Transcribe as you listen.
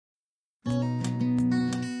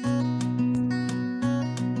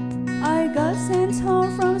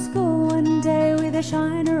a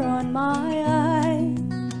shiner on my eye.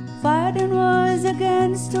 Fighting was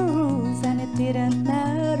against the rules, and it didn't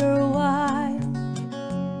matter why.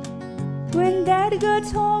 When Dad got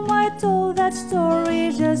home, I told that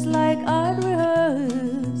story just like I'd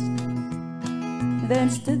rehearsed.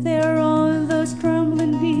 Then stood there on those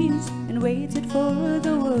trembling knees and waited for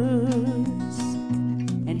the worst.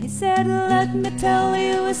 And he said, "Let me tell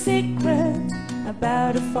you a secret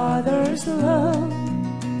about a father's love.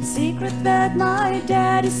 A secret that my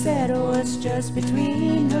daddy said was just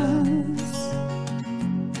between us."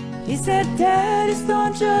 He said, "Daddies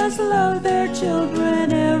don't just love their children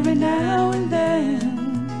every now and then.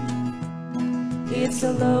 It's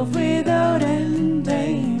a love without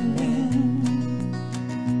ending.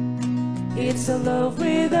 It's a love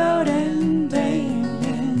without ending."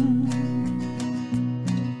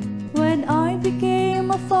 When I became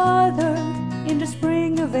a father in the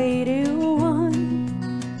spring of '81,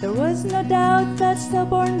 there was no doubt that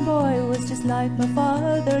stubborn boy was just like my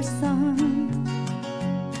father's son.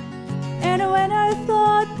 And when I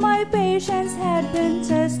thought my patience had been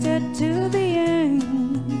tested to the end,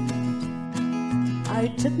 I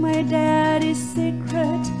took my daddy's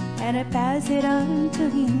secret and I passed it on to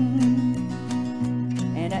him.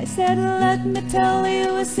 And I said, "Let me tell you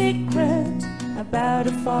a secret about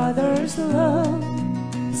a father's love.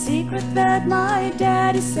 A secret that my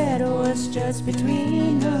daddy said was just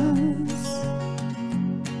between us."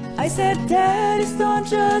 I said, "Daddies don't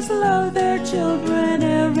just love their children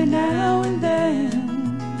every now and then.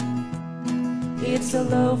 It's a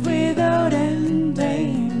love without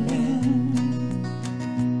ending.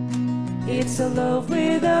 It's a love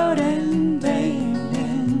without ending."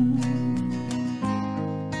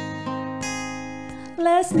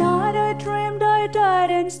 Last night I dreamed I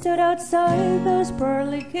died and stood outside those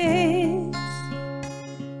pearly gates,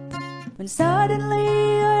 when suddenly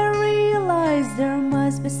I realized there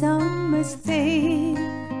must be some mistake.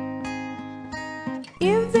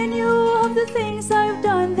 If they knew of the things I've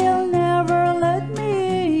done, they'll never let me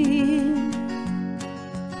in.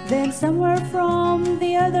 Then somewhere from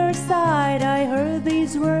the other side I heard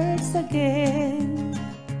these words again.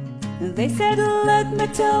 They said, "Let me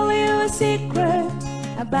tell you a secret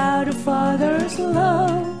about a father's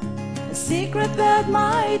love. A secret that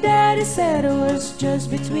my daddy said was just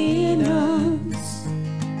between us.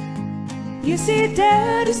 You see,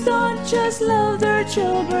 daddies don't just love their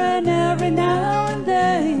children every now and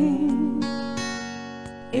then.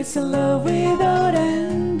 It's a love without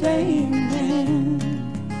ending.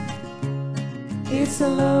 It's a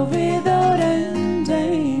love without ending."